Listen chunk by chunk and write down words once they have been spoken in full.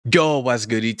Yo, what's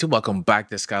good, YouTube? Welcome back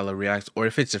to Schuyler Reacts, or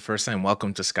if it's your first time,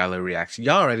 welcome to Schuyler Reacts.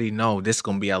 Y'all already know this is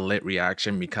gonna be a lit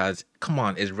reaction because, come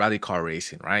on, it's rally car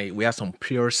racing, right? We have some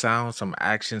pure sound, some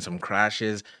action, some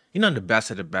crashes, the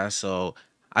best of the best. So,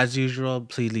 as usual,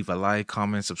 please leave a like,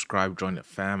 comment, subscribe, join the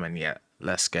fam, and yeah,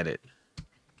 let's get it.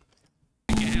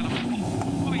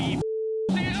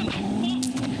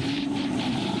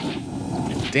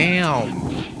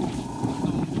 Damn.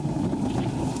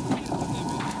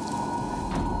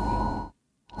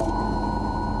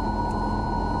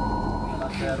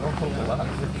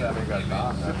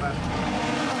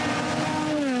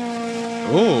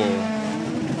 Oh.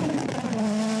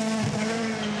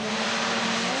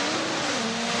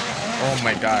 Oh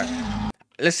my god.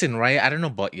 Listen, right? I don't know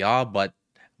about y'all, but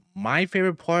my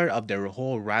favorite part of the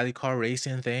whole rally car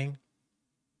racing thing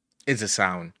is the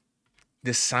sound.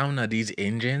 The sound of these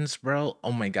engines, bro.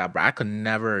 Oh my god, bro. I could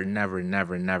never own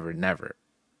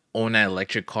an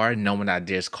electric car knowing that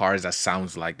there's cars that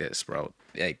sounds like this, bro.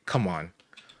 Like, come on.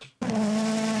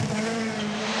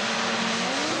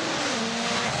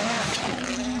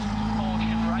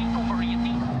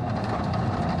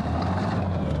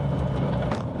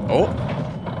 Oh.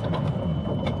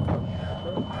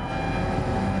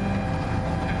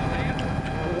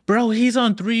 Bro, he's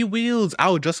on 3 wheels. I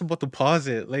was just about to pause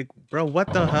it. Like, bro,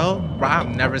 what the hell? Bro, I've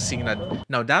never seen that.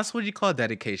 No, that's what you call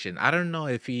dedication. I don't know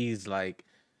if he's like,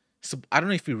 so I don't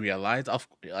know if he realized.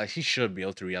 He should be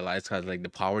able to realize because like the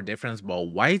power difference. But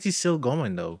why is he still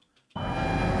going though?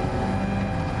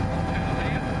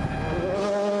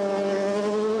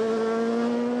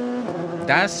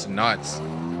 That's nuts.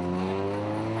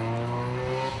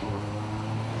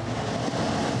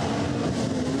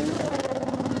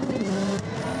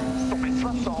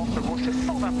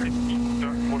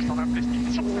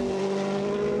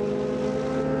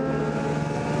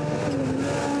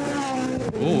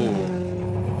 Ooh.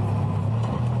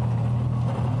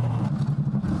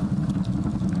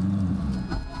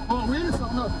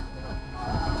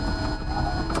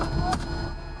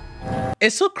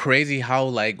 It's so crazy how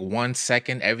like 1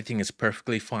 second everything is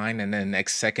perfectly fine and then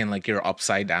next second like you're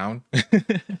upside down.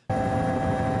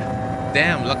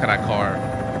 Damn, look at that car.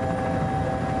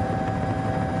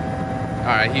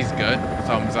 Alright, he's good.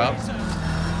 Thumbs up.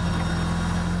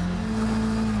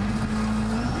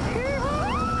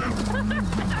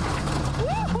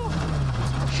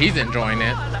 She's enjoying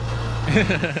it.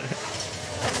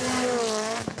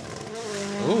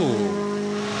 Ooh.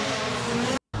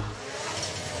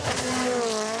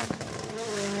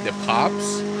 The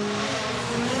pops.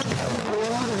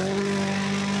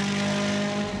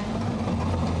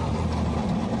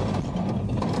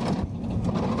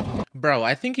 Bro,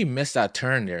 I think you missed that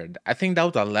turn there. I think that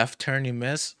was a left turn you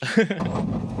missed.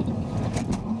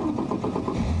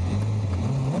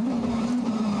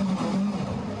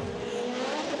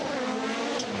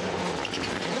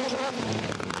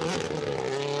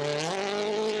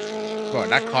 Bro,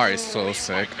 that car is so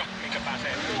sick.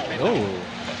 Oh.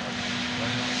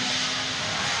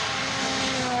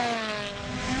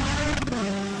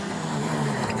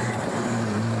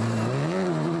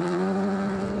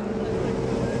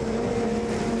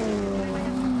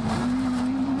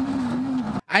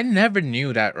 I never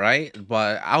knew that, right?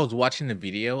 But I was watching the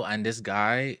video and this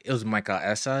guy, it was Michael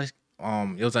Essa.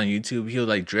 It was on YouTube. He was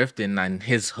like drifting and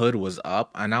his hood was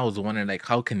up, and I was wondering like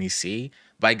how can he see?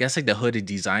 But I guess like the hooded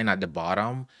design at the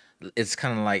bottom, it's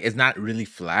kind of like it's not really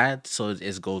flat, so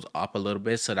it goes up a little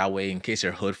bit, so that way in case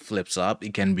your hood flips up,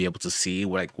 you can be able to see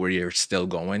where you're still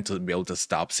going to be able to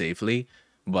stop safely.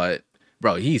 But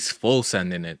bro, he's full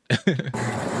sending it.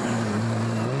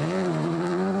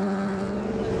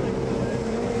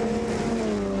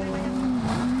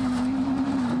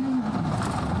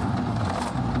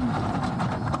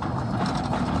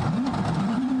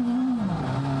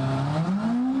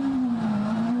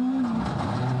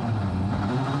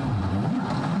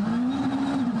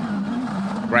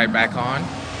 Right back on.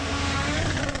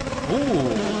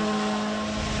 Ooh.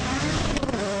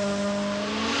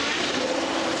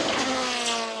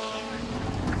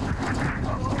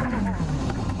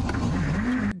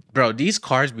 Bro, these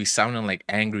cars be sounding like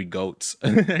angry goats.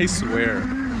 I swear.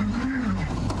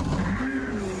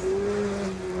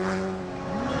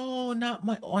 Oh, not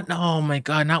my oh my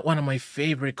god, not one of my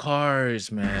favorite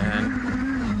cars, man.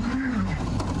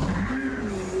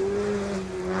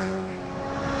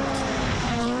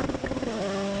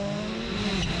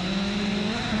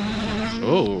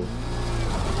 Oh.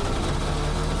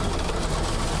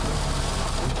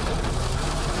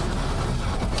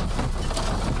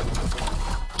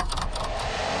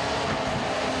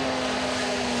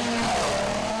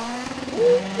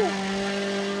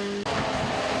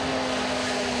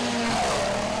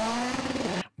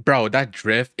 Bro, that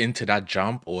drift into that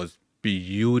jump was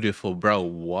beautiful, bro.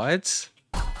 What?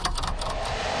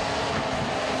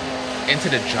 Into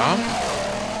the jump?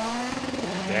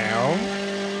 Down?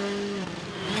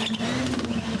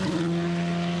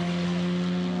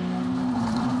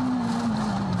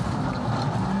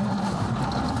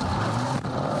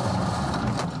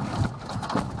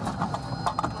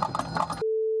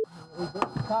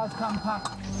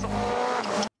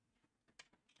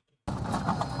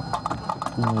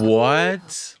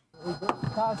 What?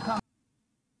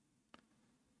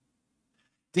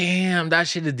 Damn, that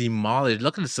shit is demolished.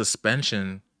 Look at the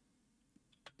suspension.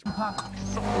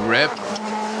 Rip.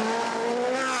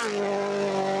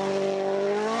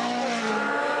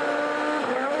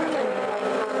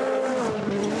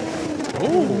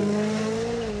 Ooh.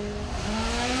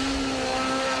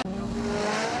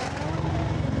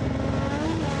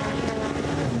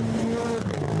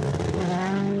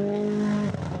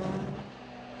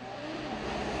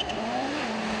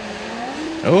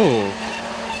 Oh.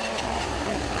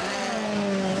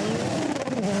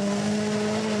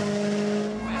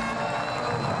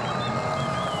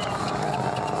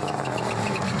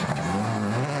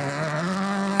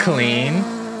 Clean.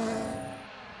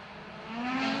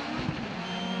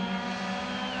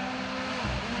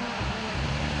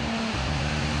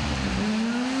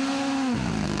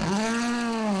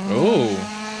 Oh.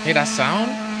 Hear that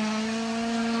sound?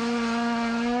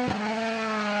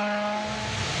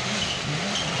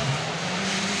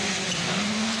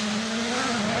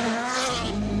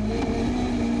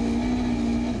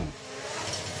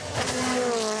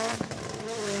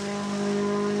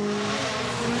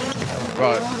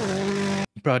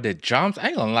 Bro, the jumps, I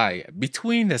ain't gonna lie.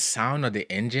 Between the sound of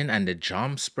the engine and the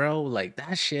jumps, bro, like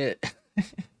that shit.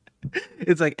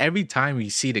 It's like every time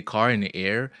you see the car in the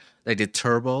air, like the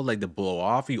turbo, like the blow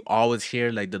off, you always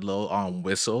hear like the little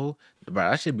whistle.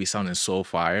 Bro, that should be sounding so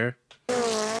fire.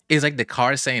 It's like the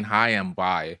car saying hi and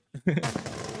bye.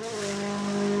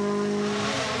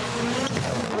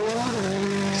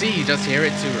 See, you just hear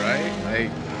it too, right? Like,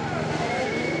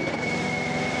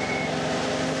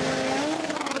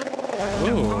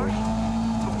 ooh.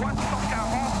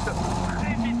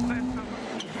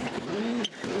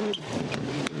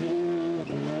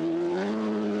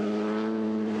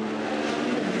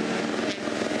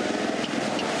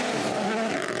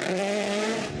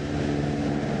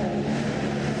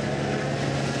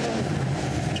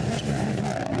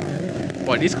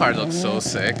 Boy, these cars look so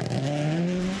sick.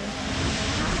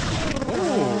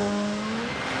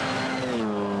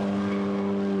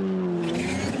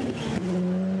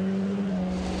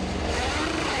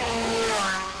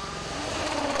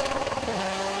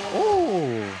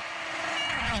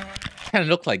 Kind of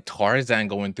look like Tarzan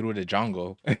going through the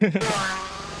jungle.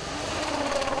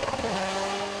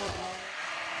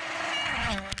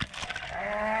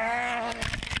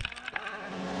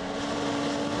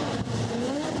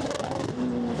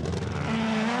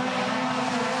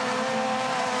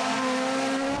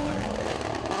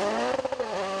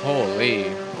 Holy.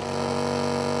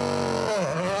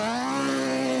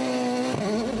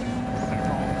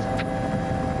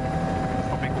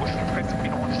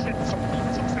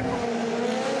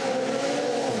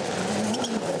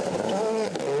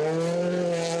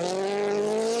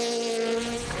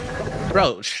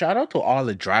 Bro, shout out to all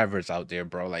the drivers out there,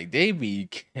 bro. Like they be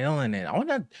killing it. I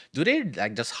wanna do they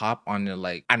like just hop on the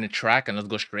like on the track and let's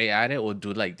go straight at it, or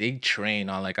do like they train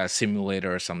on like a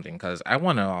simulator or something? Cause I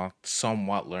wanna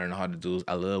somewhat learn how to do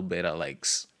a little bit of like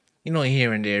you know,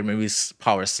 here and there, maybe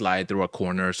power slide through a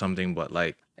corner or something, but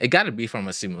like it gotta be from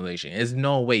a simulation. There's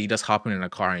no way you just hopping in a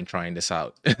car and trying this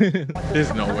out.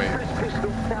 There's no way.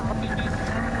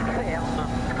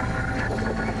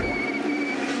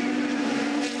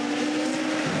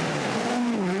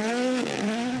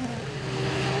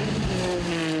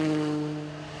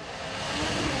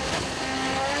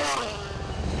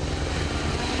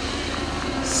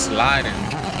 Sliding.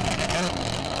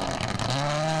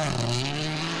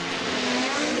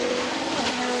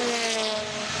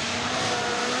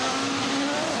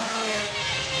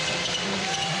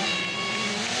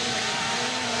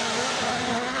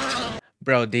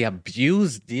 Bro, they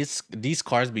abuse these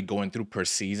cars be going through per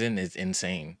season is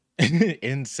insane.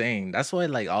 Insane. That's why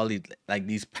like all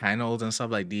these panels and stuff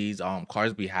like these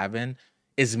cars be having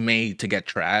is made to get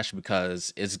trashed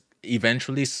because it's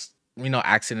eventually you know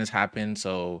accidents happen,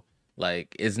 so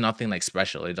like it's nothing like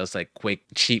special. It's just like quick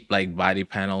cheap like body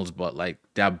panels, but like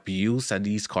the abuse that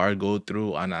these cars go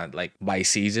through on a like by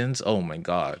seasons, oh my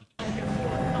god.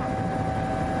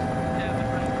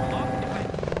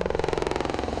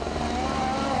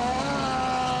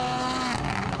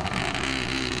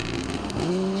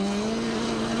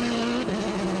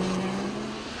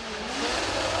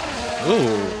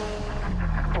 Ooh.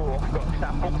 pour que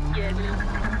ça fonctionne.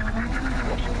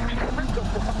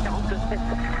 47,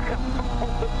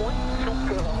 32 points, non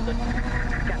corde.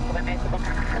 80 mètres.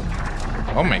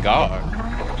 Oh my god.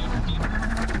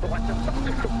 Droite,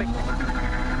 sortie, stoppée.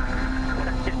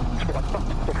 Droite,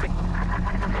 sortie, stoppée.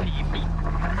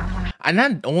 And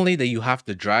not only that you have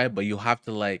to drive, but you have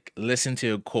to like listen to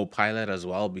your co-pilot as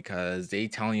well because they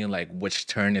telling you like which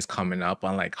turn is coming up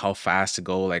and like how fast to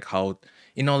go, like how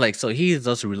like so he is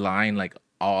just relying like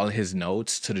all his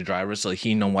notes to the driver so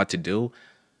he know what to do.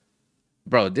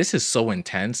 Bro, this is so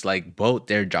intense. Like both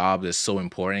their jobs is so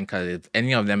important because if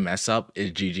any of them mess up,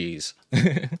 it's GG's.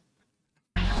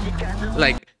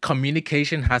 Like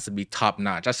communication has to be top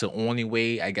notch. That's the only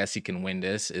way I guess you can win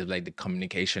this is like the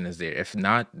communication is there. If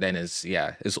not, then it's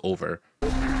yeah, it's over.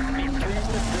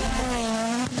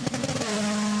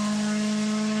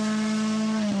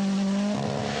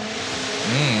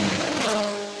 Mm.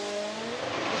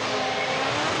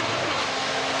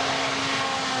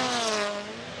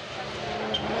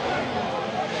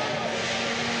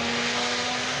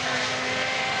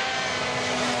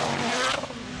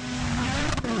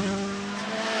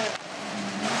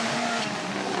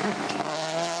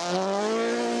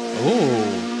 Ooh,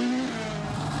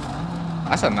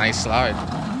 that's a nice slide.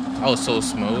 That was so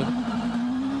smooth.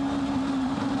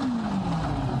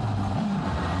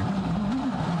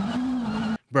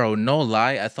 Bro, no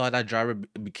lie, I thought that driver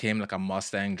became like a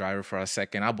Mustang driver for a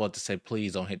second. I was about to say,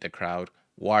 please don't hit the crowd.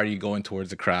 Why are you going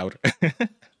towards the crowd?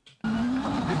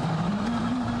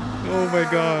 Oh my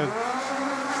god.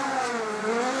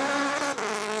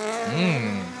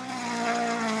 Mm.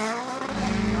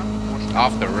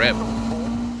 Off the rip.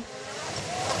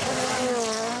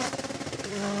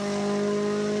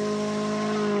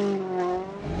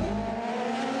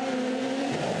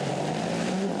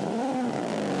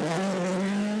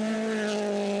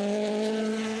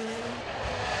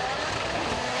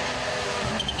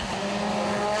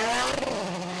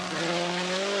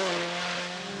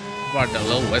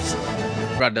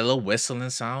 Bro, the little whistling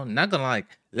sound. Not gonna lie.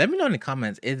 Let me know in the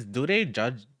comments. Do they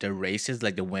judge the races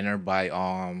like the winner by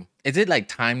is it like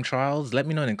time trials? Let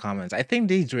me know in the comments. I think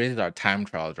these races are time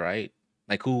trials, right?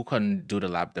 Like who can do the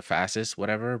lap the fastest,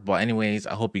 whatever. But anyways,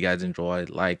 I hope you guys enjoyed.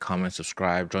 Like, comment,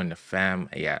 subscribe, join the fam.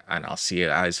 Yeah, and I'll see you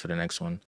guys for the next one.